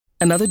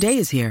Another day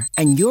is here,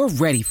 and you're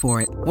ready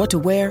for it. What to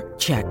wear?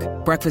 Check.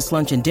 Breakfast,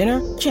 lunch, and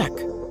dinner? Check.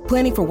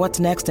 Planning for what's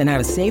next and how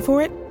to save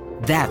for it?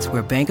 That's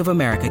where Bank of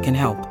America can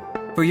help.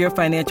 For your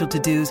financial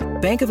to-dos,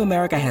 Bank of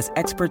America has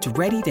experts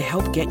ready to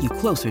help get you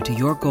closer to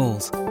your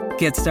goals.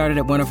 Get started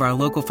at one of our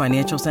local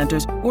financial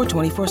centers or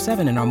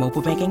 24/7 in our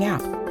mobile banking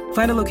app.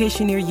 Find a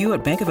location near you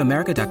at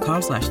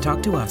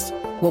bankofamerica.com/talktous.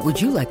 What would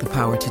you like the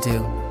power to do?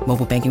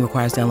 Mobile banking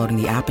requires downloading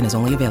the app and is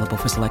only available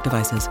for select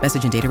devices.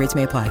 Message and data rates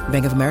may apply.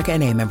 Bank of America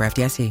N.A., member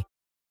FDIC.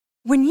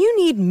 When you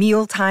need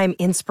mealtime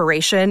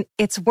inspiration,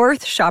 it's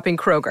worth shopping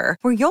Kroger,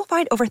 where you'll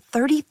find over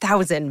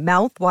 30,000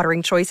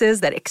 mouth-watering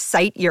choices that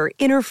excite your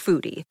inner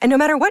foodie. And no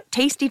matter what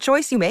tasty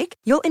choice you make,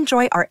 you'll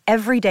enjoy our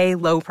everyday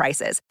low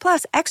prices,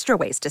 plus extra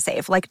ways to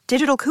save, like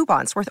digital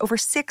coupons worth over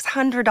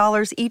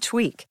 $600 each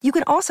week. You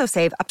can also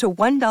save up to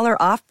 $1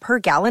 off per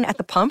gallon at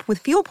the pump with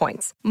fuel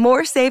points.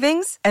 More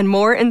savings and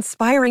more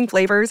inspiring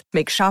flavors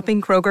make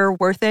shopping Kroger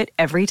worth it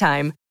every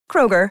time.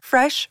 Kroger,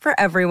 fresh for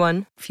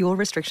everyone. Fuel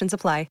restrictions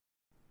apply.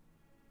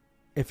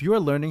 If you are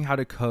learning how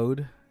to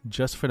code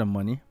just for the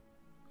money,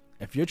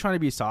 if you're trying to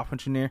be a software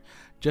engineer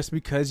just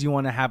because you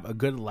want to have a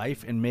good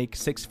life and make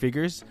six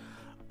figures,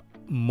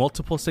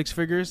 multiple six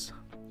figures,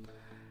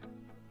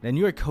 then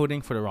you are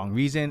coding for the wrong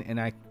reason. And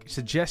I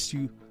suggest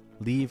you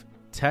leave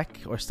tech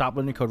or stop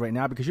learning code right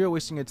now because you're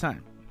wasting your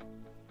time.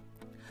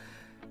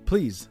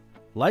 Please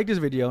like this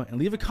video and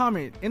leave a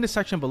comment in the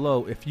section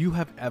below if you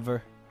have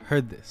ever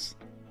heard this.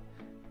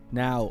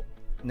 Now,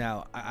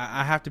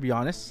 I have to be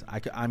honest.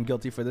 I'm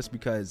guilty for this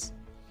because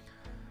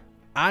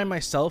I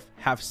myself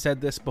have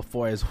said this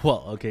before as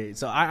well. Okay,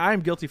 so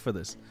I'm guilty for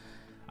this.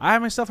 I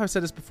myself have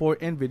said this before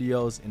in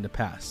videos in the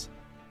past.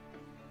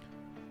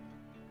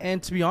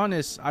 And to be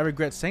honest, I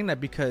regret saying that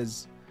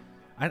because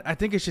I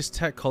think it's just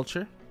tech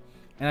culture.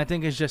 And I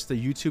think it's just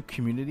the YouTube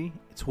community,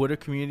 Twitter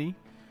community,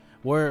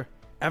 where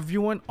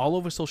everyone all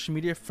over social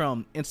media,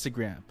 from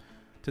Instagram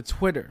to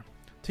Twitter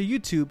to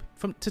YouTube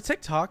to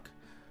TikTok,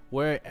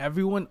 where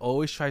everyone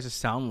always tries to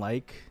sound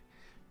like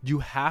you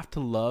have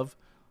to love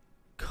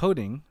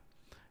coding.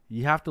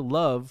 You have to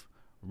love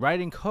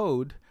writing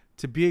code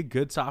to be a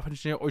good software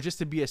engineer or just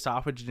to be a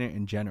software engineer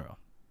in general.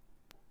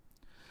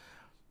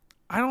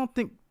 I don't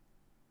think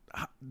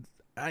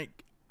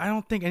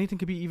anything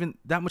could be even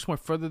that much more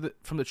further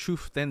from the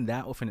truth than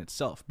that within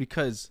itself.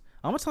 Because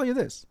I'm going to tell you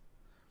this.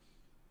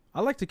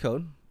 I like to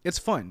code. It's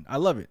fun. I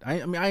love it.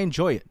 I mean, I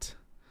enjoy it.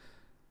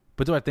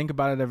 But do I think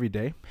about it every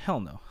day? Hell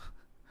no.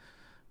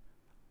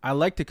 I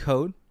like to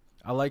code.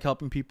 I like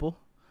helping people.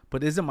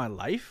 But is it my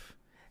life?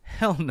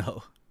 Hell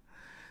no.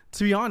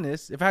 To be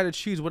honest, if I had to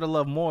choose what I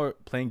love more,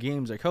 playing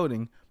games or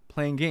coding,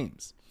 playing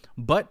games.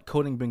 But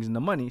coding brings in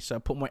the money, so I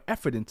put more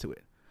effort into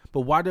it.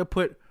 But why do I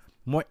put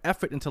more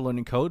effort into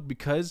learning code?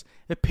 Because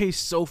it pays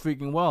so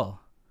freaking well.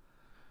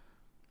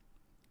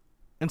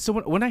 And so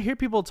when I hear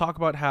people talk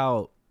about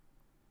how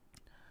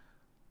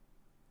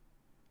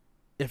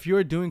if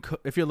you're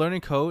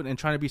learning code and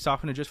trying to be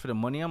software engineer just for the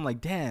money, I'm like,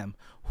 damn,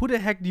 who the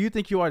heck do you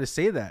think you are to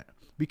say that?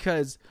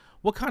 Because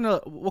what kind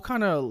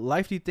of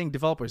life do you think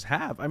developers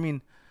have? I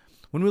mean,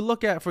 when we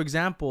look at, for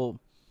example,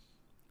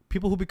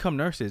 people who become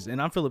nurses, and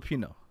I'm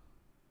Filipino,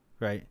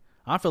 right?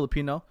 I'm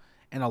Filipino,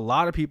 and a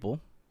lot of people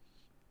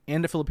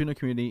in the Filipino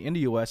community in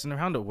the US and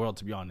around the world,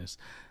 to be honest,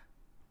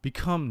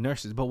 become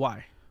nurses. But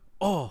why?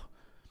 Oh,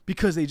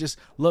 because they just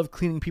love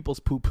cleaning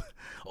people's poop.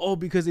 Oh,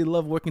 because they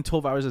love working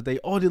 12 hours a day.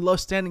 Oh, they love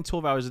standing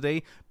 12 hours a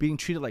day, being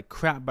treated like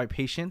crap by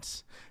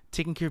patients,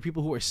 taking care of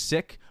people who are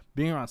sick,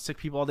 being around sick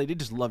people all day. They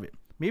just love it.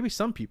 Maybe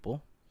some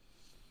people,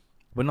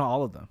 but not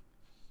all of them.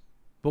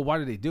 But why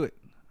do they do it?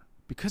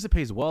 Because it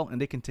pays well and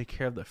they can take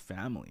care of their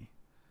family.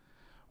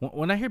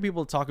 When I hear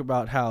people talk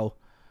about how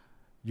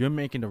you're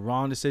making the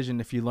wrong decision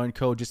if you learn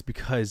code just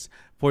because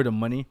for the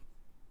money,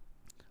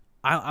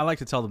 I like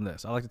to tell them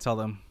this. I like to tell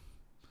them,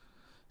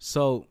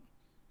 so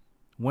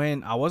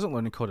when I wasn't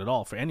learning code at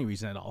all, for any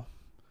reason at all,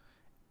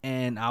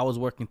 and I was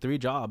working 3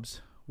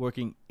 jobs,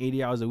 working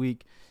 80 hours a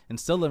week and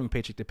still living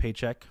paycheck to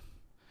paycheck,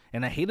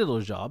 and I hated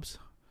those jobs,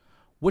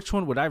 which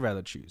one would I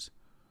rather choose?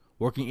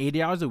 Working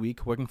 80 hours a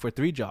week, working for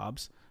 3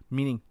 jobs,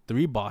 meaning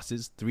 3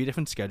 bosses, 3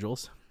 different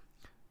schedules,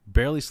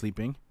 barely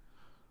sleeping,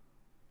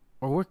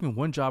 or working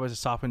 1 job as a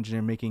software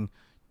engineer making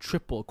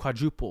triple,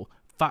 quadruple,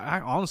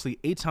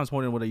 8 times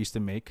more than what I used to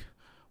make,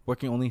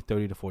 working only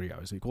 30 to 40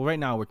 hours a week. Well, right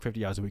now I work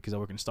 50 hours a week because I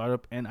work in a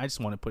startup and I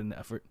just want to put in the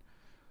effort.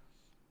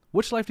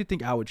 Which life do you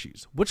think I would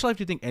choose? Which life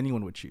do you think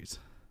anyone would choose?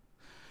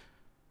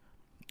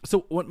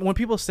 So when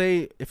people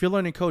say, if you're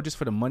learning code just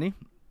for the money,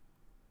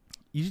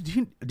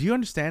 do you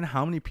understand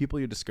how many people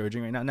you're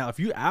discouraging right now? Now, if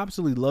you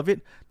absolutely love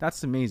it,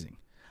 that's amazing.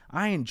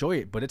 I enjoy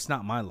it, but it's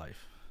not my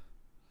life.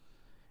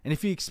 And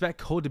if you expect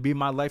code to be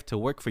my life to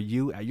work for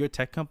you at your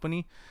tech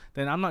company,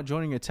 then I'm not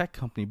joining your tech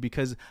company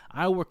because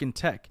I work in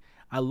tech.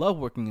 I love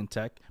working in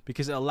tech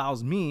because it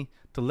allows me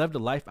to live the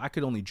life I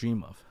could only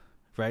dream of,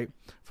 right?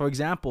 For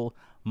example,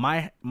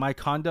 my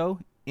condo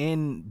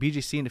in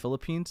BGC in the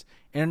Philippines,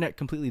 internet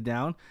completely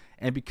down.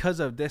 And because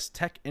of this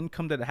tech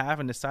income that I have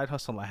and the side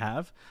hustle I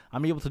have,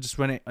 I'm able to just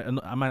rent it.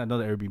 I'm at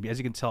another Airbnb. As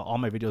you can tell, all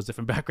my videos,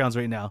 different backgrounds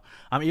right now.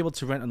 I'm able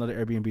to rent another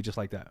Airbnb just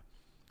like that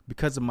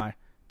because of my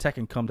tech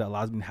income that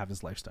allows me to have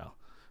this lifestyle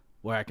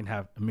where I can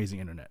have amazing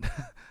internet.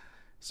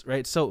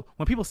 Right? So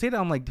when people say that,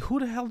 I'm like, who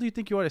the hell do you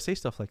think you are to say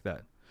stuff like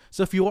that?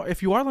 So if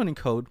you are learning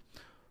code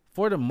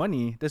for the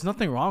money, there's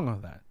nothing wrong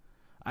with that.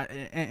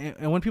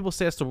 And when people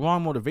say it's the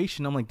wrong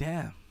motivation, I'm like,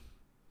 damn.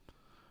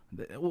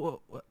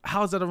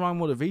 How is that a wrong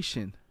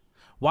motivation?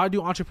 Why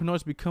do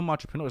entrepreneurs become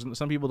entrepreneurs?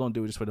 Some people don't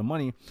do it just for the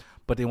money,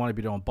 but they want to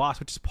be their own boss,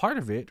 which is part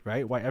of it,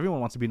 right? Why everyone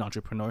wants to be an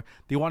entrepreneur.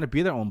 They want to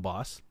be their own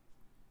boss.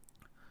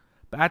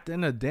 But at the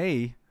end of the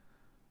day,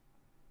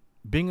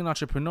 being an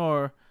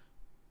entrepreneur,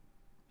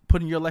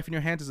 putting your life in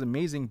your hands is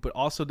amazing, but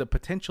also the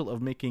potential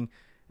of making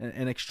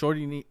an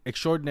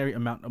extraordinary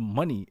amount of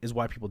money is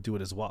why people do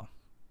it as well.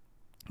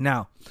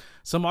 Now,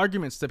 some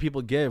arguments that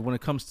people give when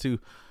it comes to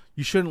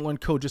you shouldn't learn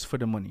code just for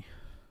the money.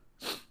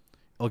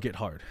 It'll get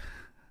hard.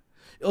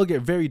 It'll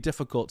get very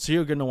difficult, so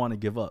you're going to want to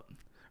give up,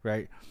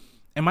 right?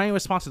 And my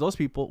response to those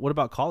people, what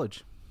about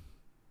college?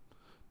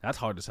 That's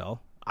hard as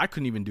hell. I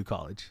couldn't even do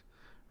college,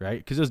 right?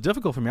 Because it was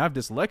difficult for me. I have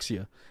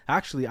dyslexia.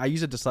 Actually, I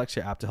use a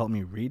dyslexia app to help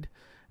me read.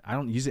 I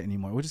don't use it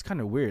anymore, which is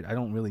kind of weird. I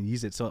don't really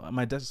use it. So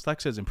my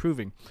dyslexia is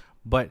improving.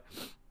 But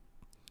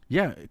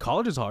yeah,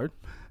 college is hard.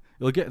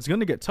 It's going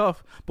to get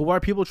tough. But why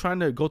are people trying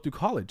to go through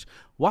college?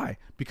 Why?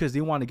 Because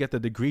they want to get the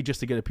degree just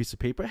to get a piece of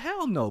paper?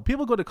 Hell no.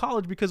 People go to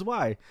college because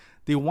why?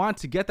 They want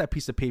to get that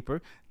piece of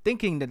paper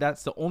thinking that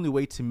that's the only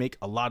way to make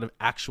a lot of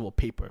actual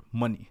paper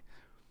money.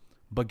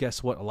 But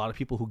guess what? A lot of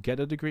people who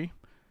get a degree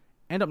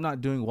end up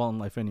not doing well in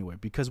life anyway.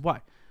 Because why?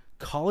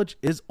 College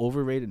is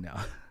overrated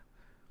now.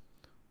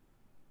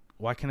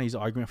 Why can't I use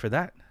an argument for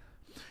that?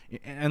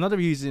 Another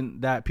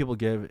reason that people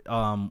give,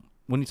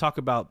 when you talk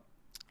about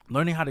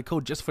learning how to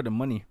code just for the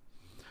money,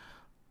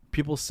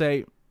 people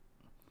say,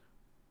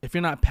 if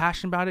you're not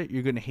passionate about it,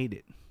 you're going to hate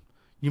it.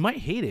 You might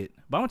hate it,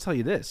 but I'm going to tell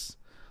you this.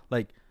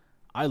 Like,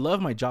 I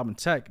love my job in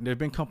tech. There have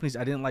been companies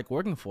I didn't like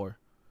working for.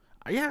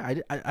 Yeah,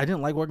 I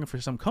didn't like working for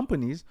some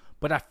companies,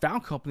 but I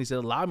found companies that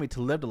allowed me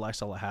to live the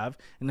lifestyle I have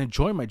and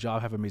enjoy my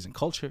job, have amazing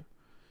culture.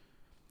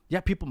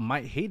 Yeah, people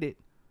might hate it,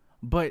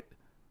 but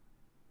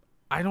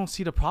I don't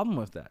see the problem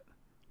with that.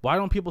 Why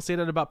don't people say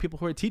that about people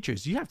who are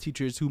teachers? You have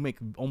teachers who make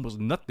almost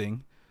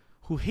nothing,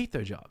 who hate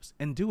their jobs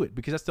and do it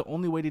because that's the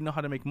only way they know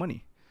how to make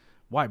money.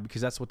 Why?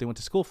 Because that's what they went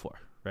to school for,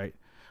 right?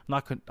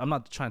 I'm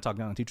not trying to talk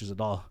down on teachers at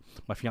all.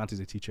 My fiance is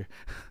a teacher,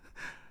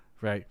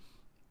 right?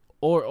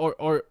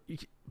 Or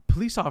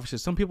police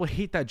officers. Some people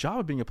hate that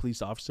job of being a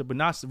police officer, but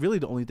that's really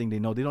the only thing they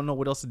know. They don't know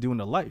what else to do in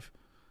their life.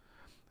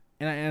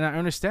 And I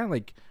understand,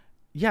 like,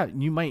 yeah,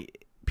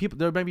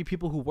 there might be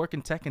people who work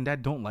in tech and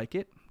that don't like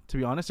it. To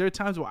be honest, there are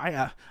times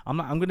where I'm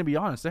going to be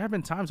honest. There have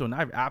been times when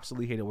I've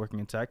absolutely hated working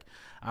in tech.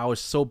 I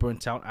was so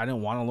burnt out. I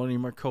didn't want to learn any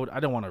more code.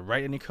 I didn't want to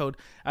write any code.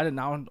 I did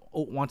not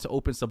want to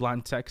open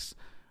Sublime Text,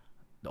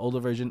 the older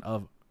version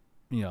of,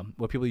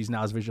 what people use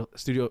now as Visual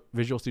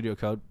Studio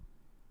Code.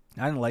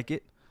 I didn't like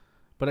it,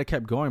 but I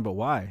kept going. But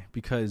why?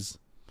 Because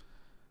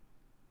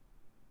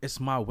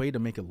it's my way to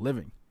make a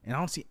living, and I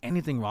don't see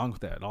anything wrong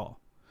with that at all.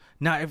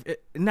 Now,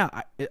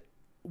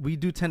 we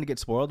do tend to get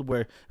spoiled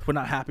where if we're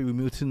not happy, we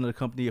move to another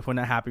company. If we're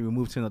not happy, we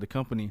move to another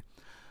company.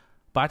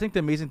 But I think the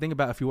amazing thing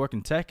about if you work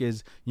in tech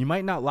is you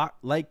might not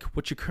like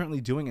what you're currently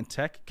doing in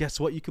tech. Guess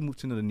what? You can move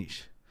to another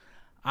niche.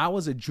 I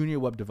was a junior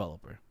web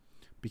developer,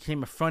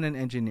 became a front-end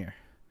engineer.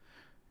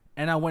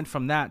 And I went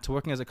from that to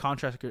working as a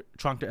contractor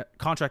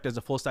as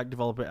a full-stack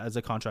developer as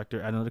a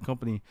contractor at another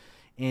company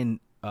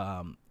in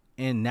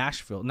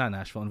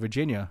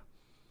Virginia.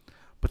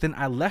 But then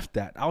I left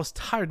that. I was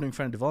tired of doing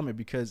front-end development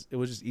because it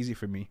was just easy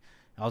for me.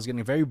 I was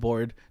getting very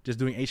bored just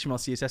doing HTML,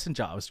 CSS, and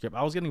JavaScript.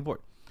 I was getting bored.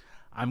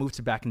 I moved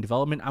to back-end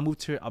development. I moved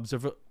to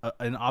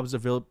an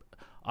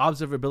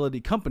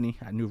observability company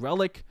at New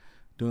Relic,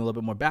 doing a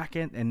little bit more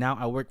back-end, and now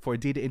I work for a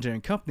data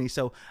engineering company.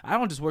 So I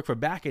don't just work for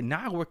back-end.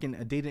 Now I work in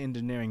a data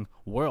engineering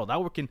world. I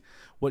work in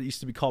what used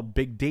to be called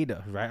big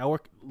data, right? I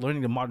work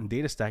learning the modern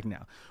data stack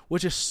now,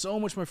 which is so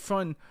much more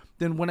fun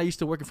than when I used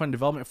to work in front-end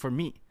development for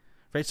me.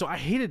 Right, so I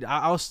hated it.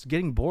 I was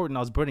getting bored and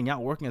I was burning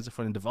out working as a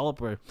front-end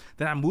developer.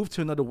 Then I moved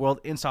to another world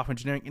in software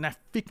engineering and I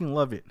freaking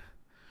love it.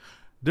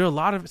 There are a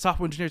lot of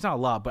software engineers, not a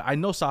lot, but I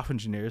know software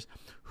engineers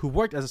who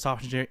worked as a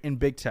software engineer in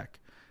big tech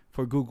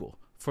for Google,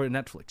 for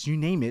Netflix, you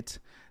name it.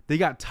 They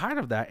got tired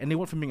of that and they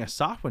went from being a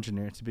software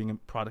engineer to being a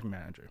product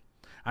manager.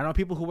 I know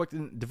people who worked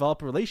in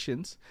developer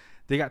relations.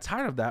 They got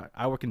tired of that.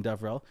 I work in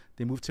DevRel.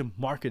 They moved to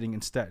marketing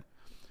instead.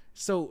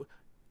 So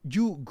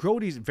you grow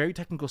these very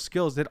technical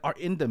skills that are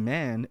in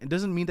demand. It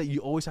doesn't mean that you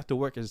always have to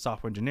work as a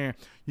software engineer.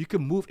 You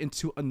can move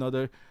into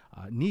another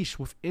niche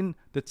within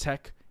the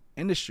tech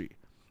industry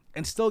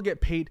and still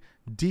get paid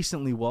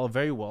decently well,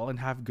 very well, and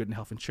have good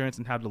health insurance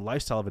and have the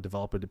lifestyle of a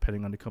developer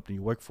depending on the company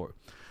you work for.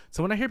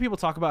 So when I hear people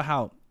talk about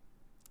how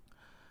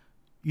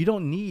you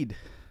don't need,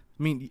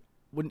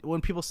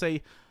 when people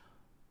say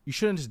you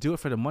shouldn't just do it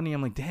for the money,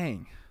 I'm like,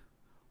 dang,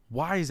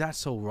 why is that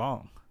so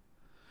wrong?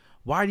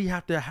 Why do you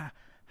have to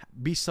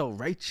be so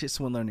righteous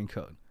when learning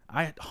code?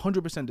 I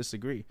 100%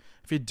 disagree.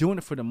 If you're doing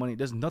it for the money,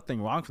 there's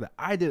nothing wrong for that.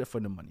 I did it for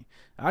the money.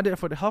 I did it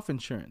for the health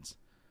insurance.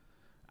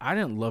 I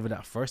didn't love it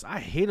at first. I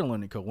hated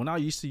learning code. When I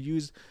used to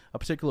use a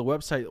particular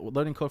website,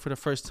 learning code for the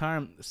first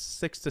time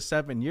 6 to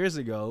 7 years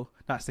ago,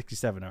 not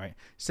 67, all right,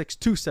 6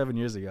 to 7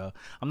 years ago.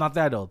 I'm not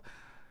that old,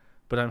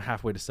 but I'm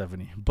halfway to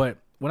 70. But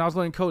when I was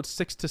learning code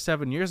 6 to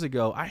 7 years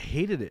ago, I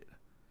hated it.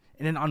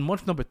 And then on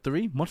month number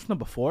 3, month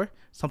number 4,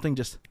 something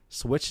just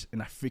switched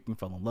and I freaking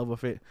fell in love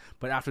with it.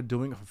 But after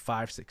doing it for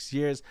 5-6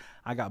 years,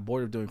 I got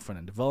bored of doing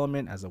front-end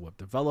development as a web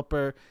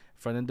developer,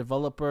 front-end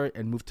developer,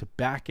 and moved to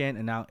back-end,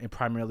 and now I'm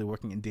primarily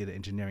working in data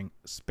engineering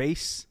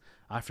space.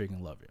 I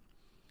freaking love it.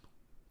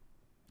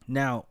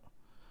 Now,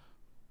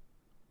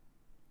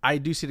 I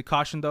do see the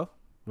caution though,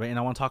 right? And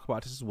I want to talk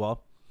about this as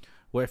well,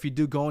 where if you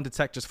do go into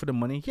tech just for the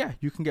money, yeah,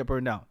 you can get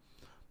burned out.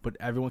 But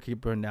everyone can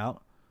get burned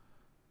out.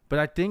 But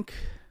I think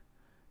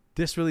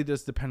this really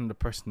does depend on the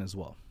person as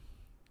well.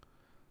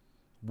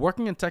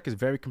 Working in tech is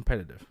very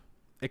competitive.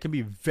 It can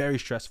be very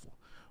stressful.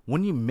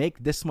 When you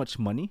make this much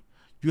money,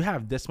 you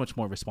have this much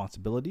more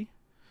responsibility.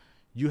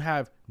 You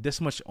have this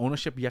much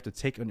ownership you have to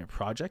take on your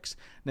projects.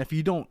 And if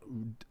you don't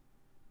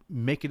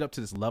make it up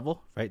to this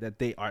level, right, that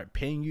they are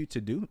paying you to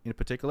do in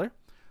particular,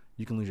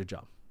 you can lose your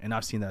job. And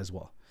I've seen that as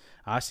well.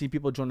 I've seen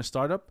people join a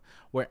startup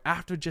where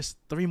after just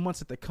 3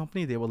 months at the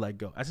company, they were let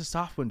go as a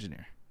software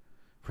engineer,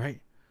 right?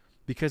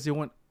 Because they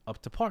went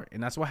up to par.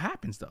 And that's what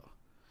happens though.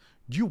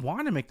 You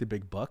want to make the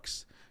big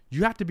bucks.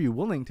 You have to be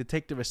willing to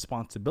take the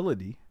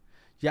responsibility.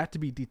 You have to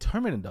be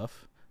determined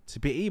enough to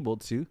be able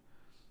to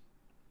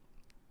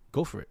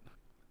go for it.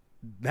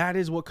 That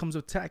is what comes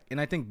with tech.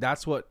 And I think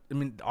that's what, I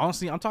mean,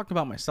 honestly, I'm talking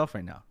about myself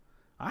right now.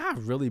 I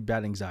have really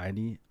bad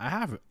anxiety. I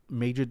have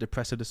major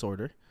depressive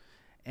disorder.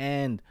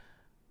 And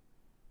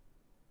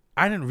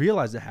I didn't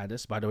realize I had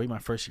this, by the way, my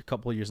first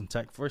couple of years in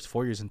tech, first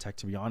 4 years in tech,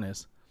 to be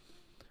honest.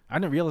 I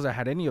didn't realize I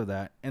had any of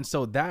that. And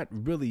so that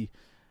really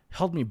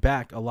held me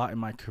back a lot in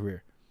my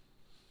career.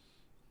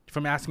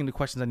 From asking the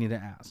questions I need to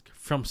ask.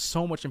 From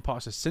so much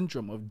imposter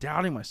syndrome of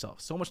doubting myself.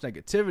 So much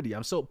negativity.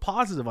 I'm so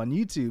positive on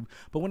YouTube.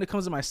 But when it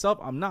comes to myself,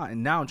 I'm not.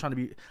 And now I'm trying to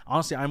be,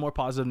 honestly, I'm more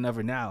positive than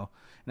ever now.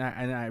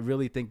 And I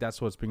really think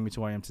that's what's bringing me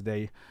to where I am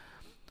today.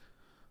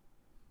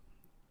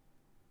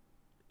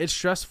 It's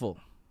stressful.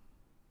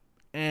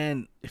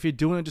 And if you're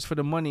doing it just for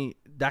the money,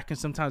 that can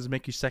sometimes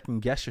make you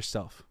second guess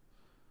yourself.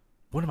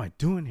 What am I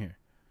doing here?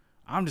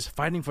 I'm just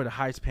fighting for the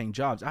highest paying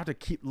jobs. I have to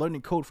keep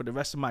learning code for the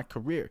rest of my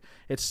career.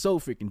 It's so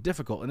freaking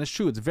difficult. And it's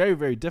true. It's very,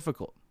 very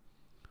difficult.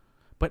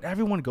 But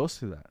everyone goes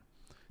through that.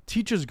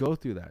 Teachers go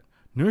through that.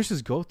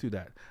 Nurses go through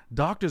that.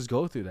 Doctors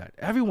go through that.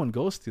 Everyone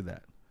goes through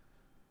that.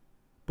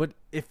 But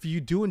if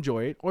you do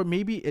enjoy it, or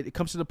maybe it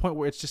comes to the point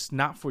where it's just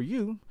not for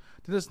you,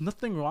 then there's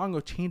nothing wrong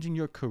with changing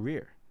your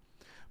career.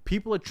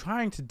 People are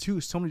trying to do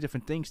so many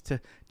different things to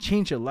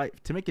change your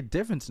life, to make a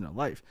difference in your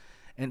life.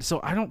 And so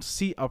I don't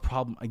see a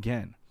problem,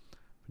 again,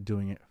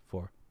 doing it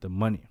for the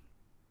money.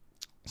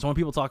 So when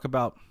people talk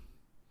about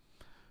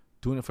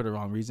doing it for the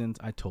wrong reasons,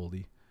 I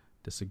totally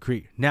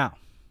disagree. Now,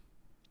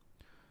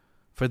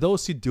 for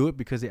those who do it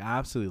because they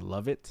absolutely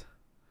love it,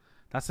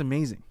 that's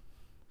amazing.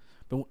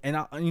 But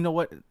you know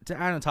what? To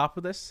add on top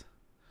of this,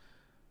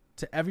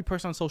 to every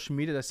person on social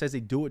media that says they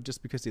do it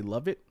just because they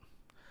love it,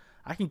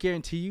 I can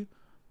guarantee you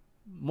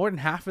more than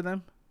half of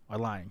them are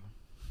lying.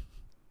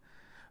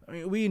 I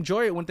mean, we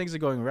enjoy it when things are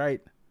going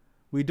right.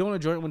 We don't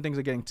enjoy it when things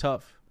are getting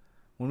tough.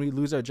 When we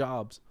lose our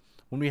jobs,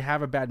 when we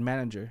have a bad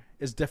manager,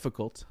 it's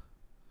difficult.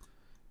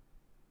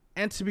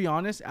 And to be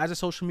honest, as a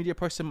social media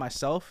person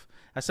myself,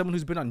 as someone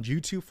who's been on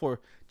YouTube for,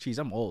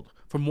 I'm old,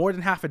 for more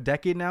than half a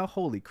decade now,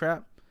 holy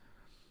crap.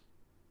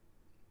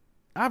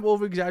 I've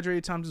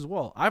over-exaggerated times as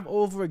well. I've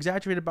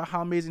over-exaggerated about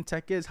how amazing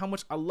tech is, how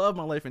much I love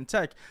my life in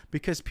tech,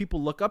 because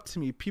people look up to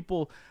me.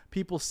 People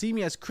see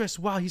me as Chris.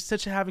 Wow, he's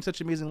having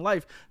such an amazing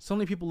life. So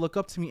many people look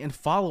up to me and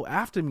follow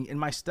after me in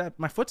my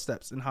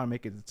footsteps in how I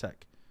make it to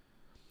tech.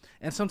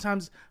 And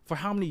sometimes, for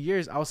how many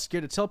years, I was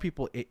scared to tell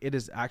people it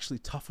is actually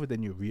tougher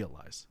than you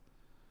realize.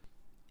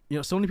 You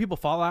know, so many people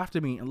follow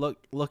after me and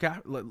look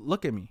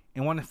at me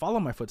and want to follow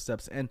my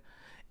footsteps. And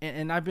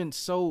I've been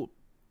so.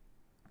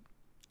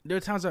 There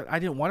are times that I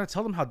didn't want to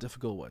tell them how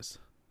difficult it was,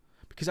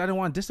 because I didn't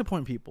want to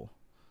disappoint people.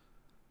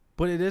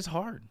 But it is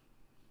hard.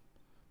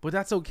 But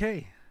that's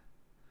okay.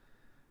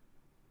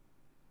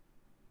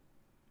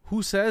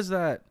 Who says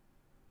that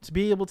to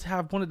be able to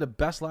have one of the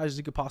best lives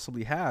you could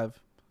possibly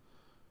have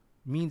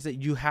means that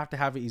you have to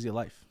have an easy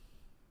life?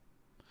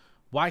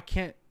 Why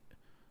can't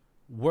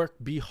work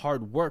be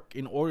hard work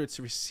in order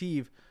to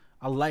receive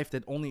a life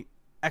that only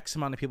X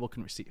amount of people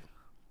can receive?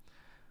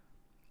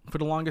 For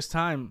the longest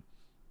time,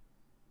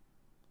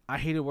 I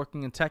hated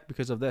working in tech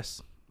because of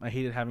this. I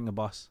hated having a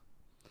boss.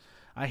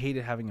 I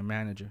hated having a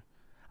manager.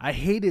 I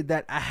hated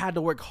that I had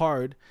to work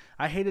hard.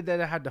 I hated that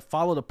I had to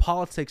follow the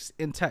politics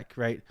in tech,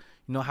 right?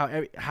 You know, how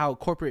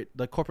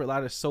the corporate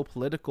ladder is so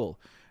political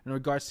in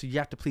regards to you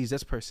have to please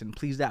this person,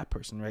 please that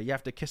person, right? You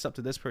have to kiss up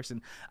to this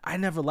person. I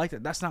never liked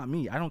it. That's not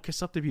me. I don't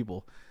kiss up to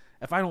people.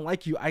 If I don't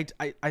like you, I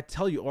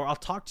tell you, or I'll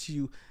talk to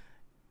you.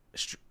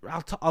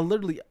 I'll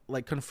literally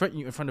like confront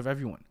you in front of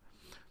everyone.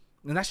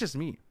 And that's just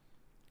me.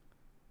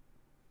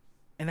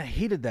 And I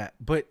hated that.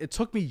 But it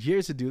took me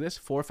years to do this,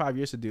 4 or 5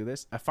 years to do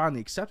this. I finally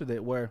accepted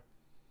it, where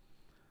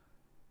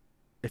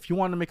if you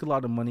want to make a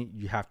lot of money,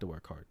 you have to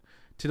work hard.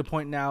 To the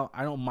point now,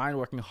 I don't mind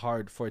working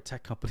hard for a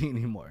tech company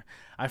anymore.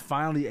 I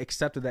finally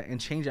accepted that and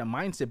changed that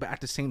mindset. But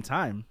at the same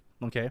time,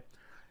 okay,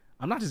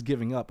 I'm not just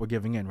giving up or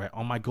giving in, right?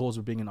 All my goals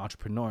of being an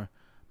entrepreneur.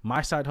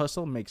 My side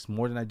hustle makes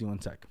more than I do in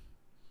tech.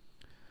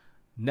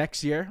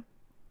 Next year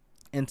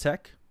in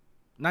tech,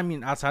 I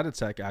mean outside of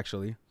tech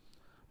actually,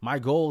 my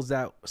goal is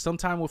that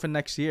sometime within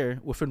next year,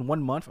 within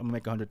 1 month, I'm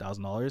going to make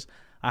 $100,000.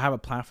 I have a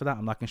plan for that.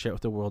 I'm not going to share it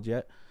with the world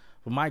yet.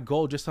 But my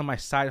goal just on my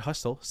side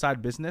hustle,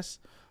 side business,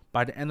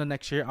 by the end of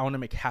next year, I want to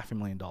make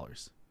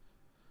 $500,000.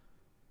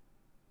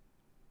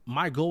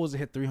 My goal was to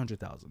hit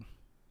 300,000.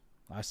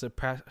 I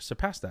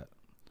surpassed that.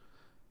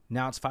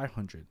 Now it's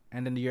 500.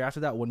 And then the year after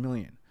that, 1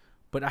 million.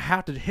 But I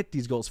have to hit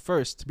these goals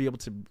first to be able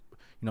to,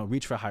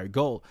 reach for a higher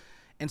goal.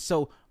 And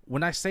so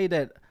when I say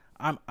that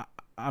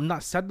I'm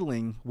not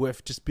settling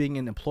with just being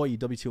an employee,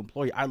 W-2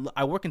 employee.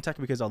 I work in tech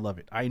because I love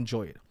it. I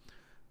enjoy it.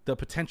 The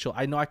potential.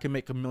 I know I can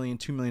make $1 million,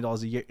 $2 million a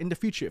year in the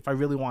future if I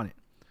really want it.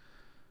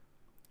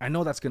 I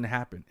know that's going to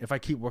happen if I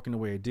keep working the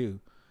way I do.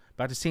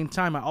 But at the same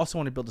time, I also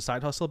want to build a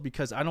side hustle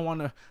because I don't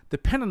want to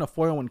depend on a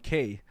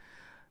 401k,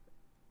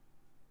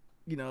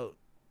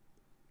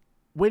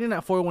 waiting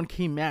that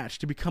 401k match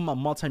to become a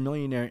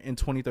multimillionaire in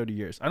 20, 30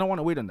 years. I don't want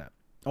to wait on that.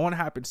 I want to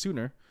happen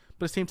sooner.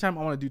 But at the same time,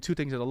 I want to do two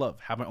things that I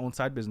love. Have my own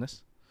side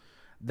business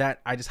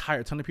that I just hire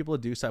a ton of people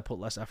to do, so I put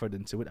less effort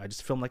into it. I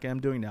just film like I am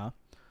doing now.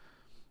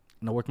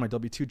 And I work my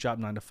W-2 job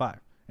 9 to 5.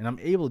 And I'm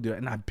able to do it.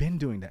 And I've been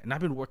doing that. And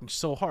I've been working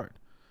so hard.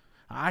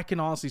 I can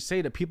honestly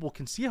say that people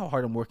can see how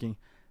hard I'm working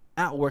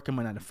at work in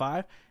my 9 to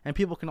 5. And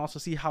people can also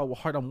see how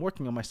hard I'm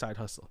working on my side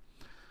hustle.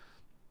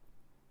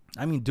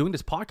 I mean, doing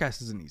this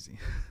podcast isn't easy.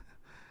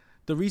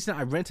 The reason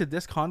I rented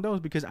this condo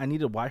is because I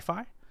needed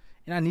Wi-Fi.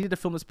 And I needed to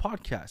film this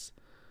podcast.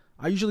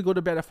 I usually go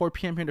to bed at 4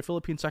 p.m. here in the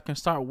Philippines so I can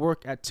start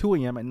work at 2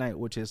 a.m. at night,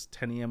 which is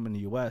 10 a.m. in the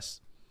U.S.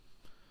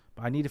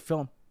 But I need to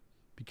film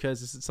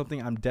because this is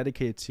something I'm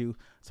dedicated to,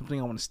 something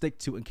I want to stick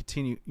to and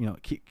continue,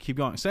 keep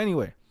going. So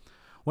anyway,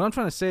 what I'm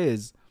trying to say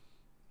is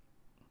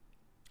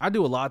I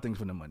do a lot of things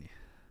for the money.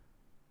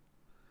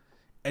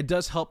 It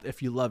does help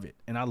if you love it,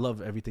 and I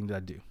love everything that I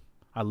do.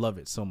 I love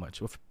it so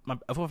much with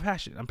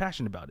passion. I'm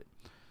passionate about it.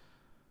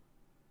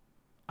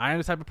 I am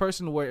the type of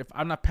person where if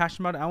I'm not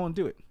passionate about it, I won't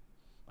do it.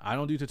 I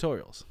don't do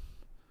tutorials.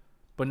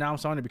 But now I'm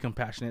starting to become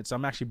passionate, so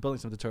I'm actually building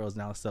some tutorials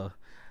now, so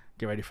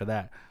get ready for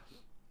that.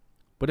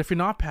 But if you're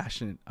not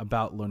passionate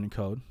about learning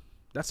code,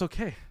 that's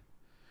okay.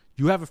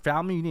 You have a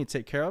family you need to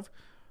take care of.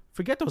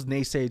 Forget those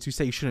naysayers who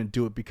say you shouldn't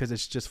do it because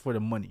it's just for the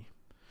money.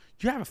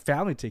 You have a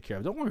family to take care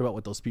of. Don't worry about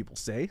what those people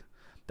say.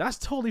 That's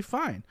totally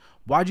fine.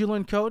 Why'd you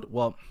learn code?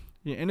 Well,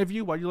 your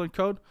interview, why'd you learn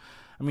code?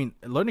 I mean,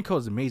 learning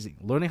code is amazing.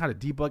 Learning how to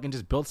debug and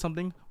just build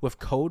something with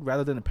code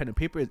rather than a pen and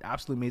paper is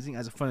absolutely amazing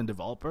as a front-end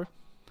developer.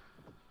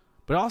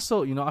 But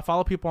also, I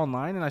follow people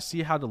online and I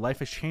see how the life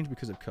has changed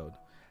because of code.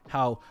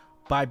 How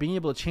by being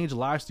able to change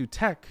lives through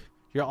tech,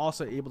 you're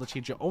also able to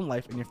change your own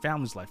life and your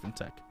family's life in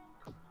tech.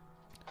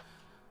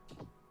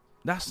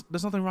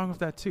 There's nothing wrong with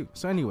that too.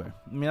 So anyway,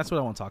 that's what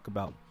I want to talk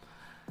about.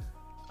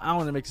 I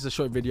want to make this a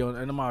short video,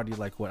 and I'm already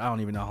I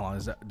don't even know how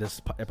long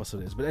this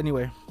episode is. But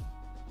anyway,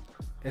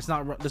 there's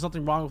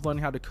nothing wrong with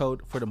learning how to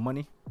code for the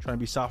money, trying to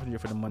be software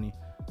for the money.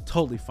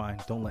 Totally fine.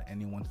 Don't let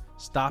anyone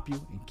stop you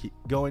and keep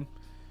going.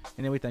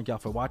 Anyway, thank y'all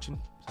for watching.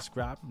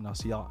 Subscribe, and I'll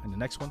see y'all in the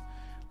next one.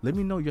 Let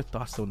me know your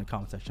thoughts though in the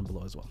comment section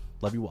below as well.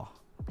 Love you all.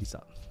 Peace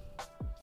out.